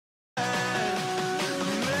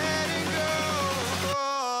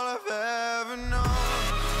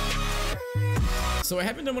So I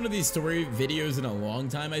haven't done one of these story videos in a long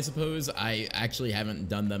time, I suppose. I actually haven't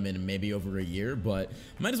done them in maybe over a year, but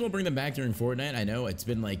might as well bring them back during Fortnite. I know it's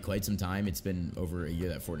been like quite some time. It's been over a year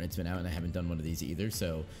that Fortnite's been out, and I haven't done one of these either.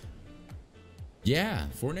 So yeah,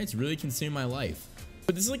 Fortnite's really consumed my life.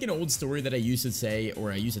 But this is like an old story that I used to say,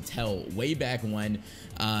 or I used to tell way back when.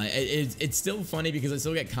 It's still funny because I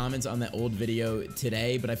still get comments on that old video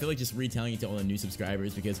today, but I feel like just retelling it to all the new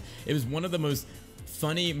subscribers because it was one of the most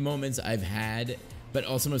funny moments I've had, but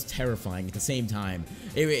also most terrifying at the same time.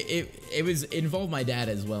 It involved my dad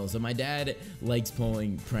as well. So my dad likes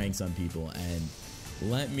pulling pranks on people, and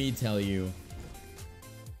let me tell you,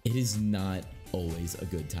 it is not always a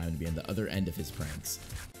good time to be on the other end of his pranks.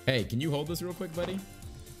 Hey, can you hold this real quick, buddy?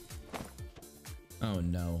 Oh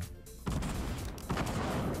no.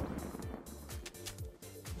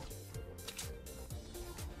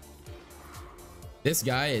 This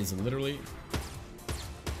guy is literally...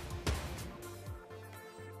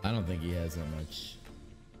 I don't think he has that much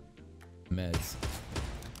meds.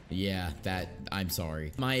 Yeah, I'm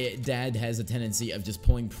sorry. My dad has a tendency of just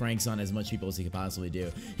pulling pranks on as much people as he could possibly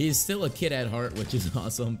do. He is still a kid at heart, which is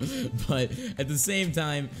awesome, but at the same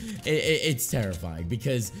time, it's terrifying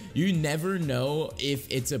because you never know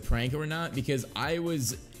if it's a prank or not, because I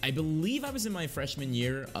believe I was in my freshman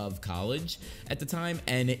year of college at the time,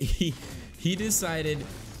 and he decided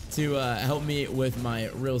to help me with my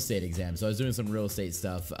real estate exam. So I was doing some real estate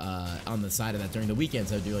stuff on the side of that during the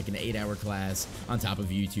weekends. I would do like an 8-hour class on top of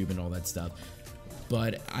YouTube and all that stuff.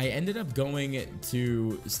 But I ended up going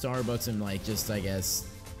to Starbucks and like just, I guess,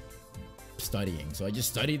 studying. So I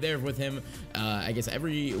just studied there with him, I guess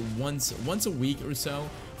once a week or so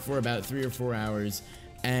for about 3 or 4 hours.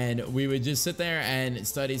 And we would just sit there and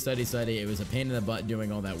study. It was a pain in the butt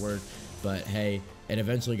doing all that work, but hey, it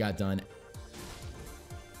eventually got done.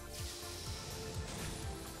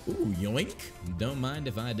 Ooh, yoink. Don't mind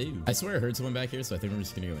if I do. I swear I heard someone back here, so I think we're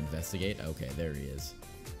just gonna go investigate. Okay, there he is.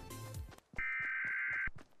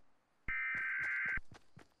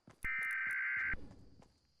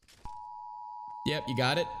 Yep, you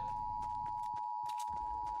got it.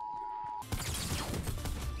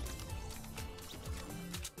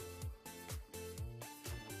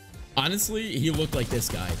 Honestly, he looked like this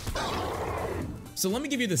guy. So let me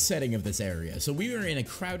give you the setting of this area. So we were in a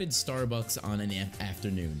crowded Starbucks on an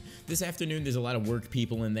afternoon. This afternoon, there's a lot of work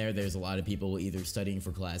people in there. There's a lot of people either studying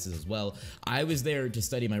for classes as well. I was there to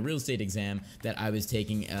study my real estate exam that I was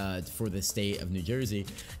taking for the state of New Jersey.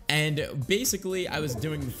 And basically, I was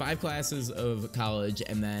doing 5 classes of college,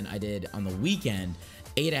 and then I did on the weekend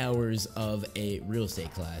 8 hours of a real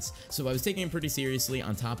estate class. So I was taking it pretty seriously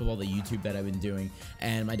on top of all the YouTube that I've been doing.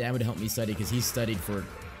 And my dad would help me study because he studied for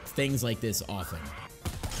things like this often.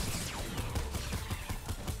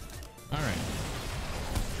 All right.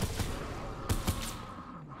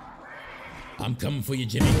 I'm coming for you,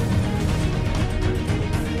 Jimmy.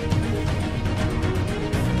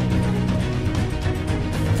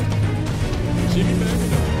 Jimmy McDonald's.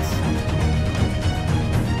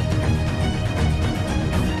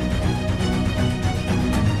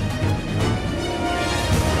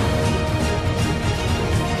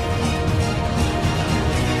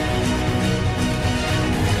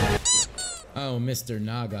 Oh, Mr.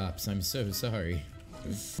 Nogops, I'm so sorry.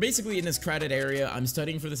 Basically, in this crowded area, I'm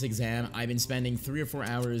studying for this exam. I've been spending 3 or 4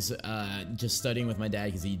 hours just studying with my dad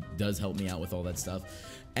because he does help me out with all that stuff.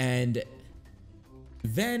 And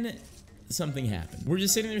then something happened. We're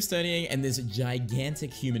just sitting there studying, and this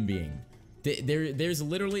gigantic human being. There's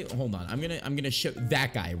literally, hold on, I'm gonna show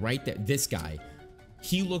that guy right there. This guy,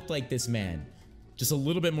 he looked like this man, just a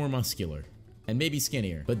little bit more muscular and maybe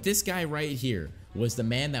skinnier. But this guy right here was the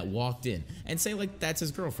man that walked in, and say like that's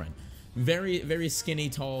his girlfriend. Very skinny,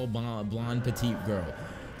 tall, blonde, petite girl.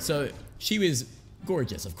 So she was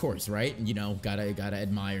gorgeous, of course, right? You know, gotta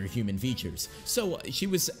admire human features. So she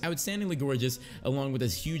was outstandingly gorgeous, along with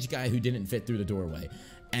this huge guy who didn't fit through the doorway.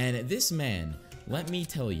 And this man, let me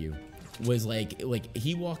tell you, was like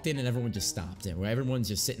he walked in and everyone just stopped, and where everyone's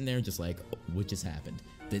just sitting there, just like, oh, what just happened?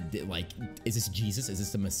 Like, is this Jesus? Is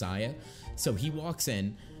this the Messiah? So he walks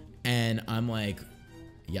in, and I'm like,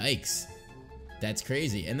 yikes. That's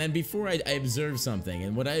crazy. And then before I observed something,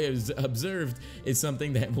 and what I observed is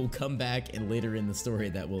something that will come back and later in the story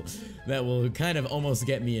that will kind of almost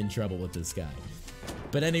get me in trouble with this guy.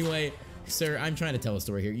 But anyway, sir, I'm trying to tell a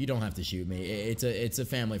story here. You don't have to shoot me. It's a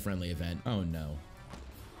family-friendly event. Oh no.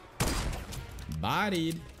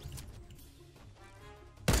 Bodied.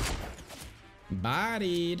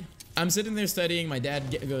 I'm sitting there studying. My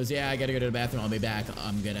dad goes, yeah, I gotta go to the bathroom. I'll be back.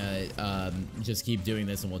 I'm gonna just keep doing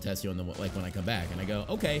this and we'll test you on the, like, when I come back. And I go,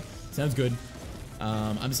 okay, sounds good.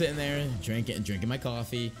 I'm sitting there drinking my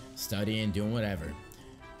coffee, studying, doing whatever.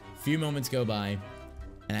 A few moments go by,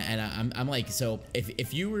 and I'm like, so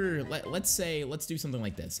if you were, let's do something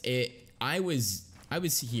like this. I was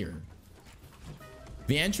here.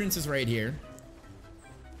 The entrance is right here.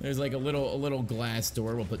 There's like a little glass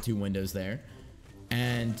door. We'll put 2 windows there.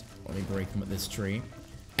 And let me break this tree.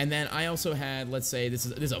 And then I also had, let's say this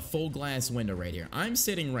is a full glass window right here. I'm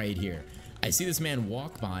sitting right here. I see this man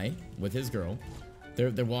walk by with his girl.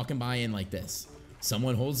 They're walking by in like this.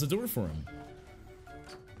 Someone holds the door for him.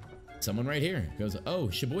 Someone right here goes, oh,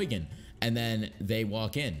 Sheboygan. And then they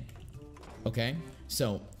walk in. Okay,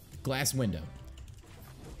 so glass window.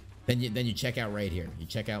 Then you check out right here. You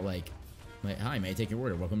check out like, hi, may I take your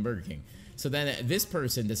order? Welcome to Burger King. So then this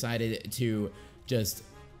person decided to just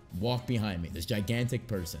walk behind me. This gigantic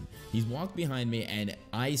person. He's walked behind me, and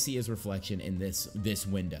I see his reflection in this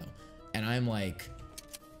window. And I'm like,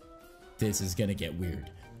 this is gonna get weird.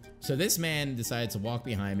 So this man decided to walk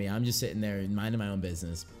behind me. I'm just sitting there minding my own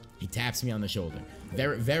business. He taps me on the shoulder.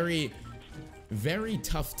 Very, very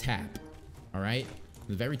tough tap. All right? It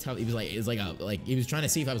was very tough. He was like he was trying to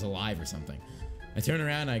see if I was alive or something. I turn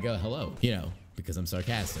around and I go, hello, you know, because I'm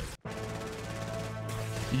sarcastic.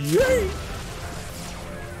 Yay!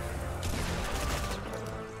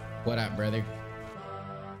 What up, brother?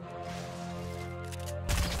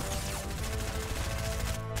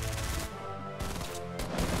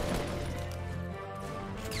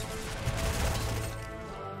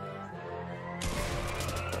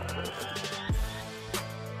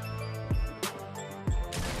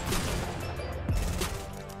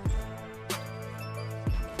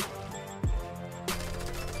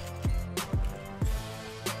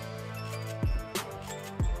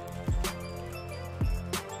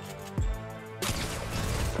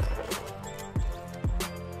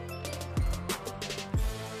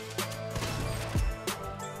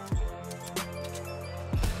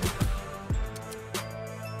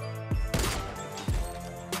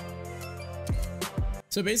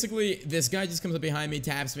 So basically, this guy just comes up behind me,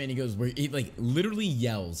 taps me, and he goes, he like literally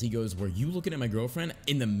yells. He goes, were you looking at my girlfriend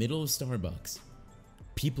in the middle of Starbucks?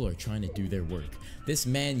 People are trying to do their work. This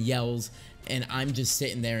man yells, and I'm just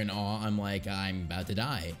sitting there in awe. I'm like, I'm about to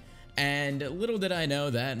die. And little did I know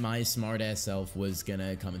that my smart-ass self was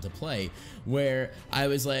gonna come into play, where I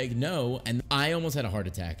was like, no, and I almost had a heart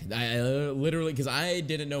attack. I literally, because I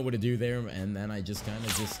didn't know what to do there, and then I just kind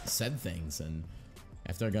of just said things, and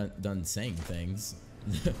after I got done saying things,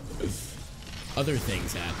 other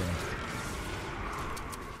things happened.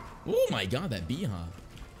 Oh my god, that bee-hop.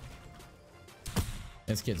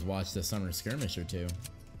 This kid's watched a summer skirmish or two.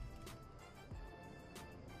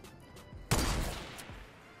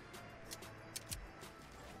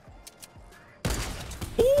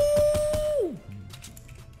 Ooh!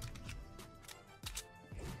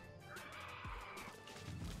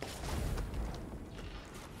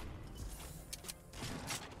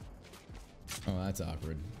 Oh, that's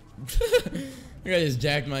awkward. I just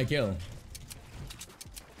jacked my kill.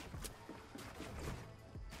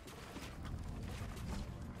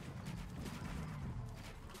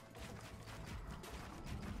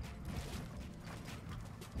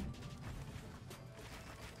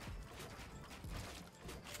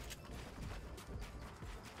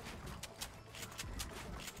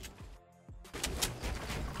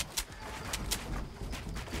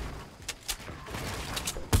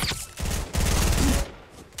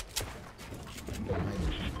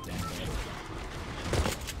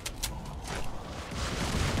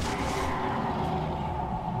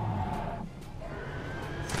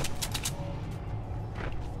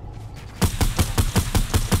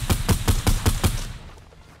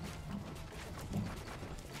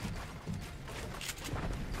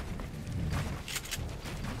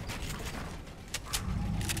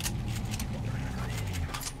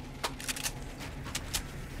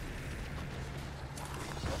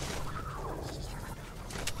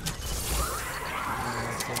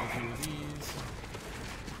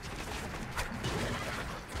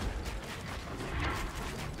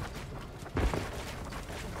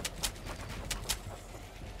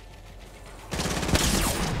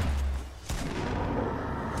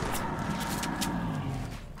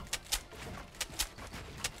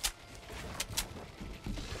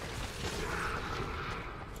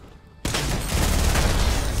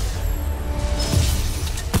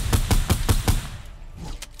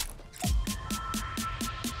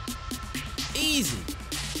 Easy.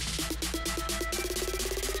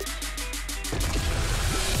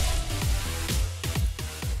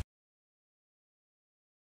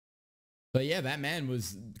 But yeah, that man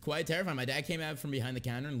was quite terrifying. My dad came out from behind the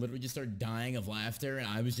counter and literally just started dying of laughter. And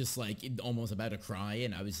I was just like almost about to cry.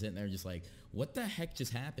 And I was sitting there just like, what the heck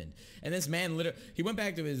just happened? And this man literally, he went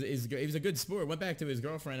back to his he was a good sport, went back to his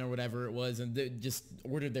girlfriend or whatever it was and just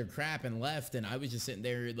ordered their crap and left. And I was just sitting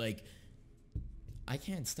there like, I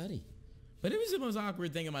can't study. But it was the most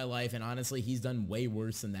awkward thing in my life, and honestly, he's done way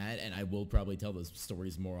worse than that, and I will probably tell those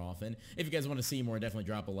stories more often. If you guys want to see more, definitely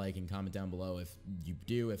drop a like and comment down below if you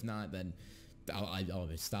do. If not, then I'll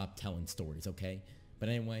stop telling stories, okay? But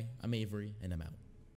anyway, I'm Avxry, and I'm out.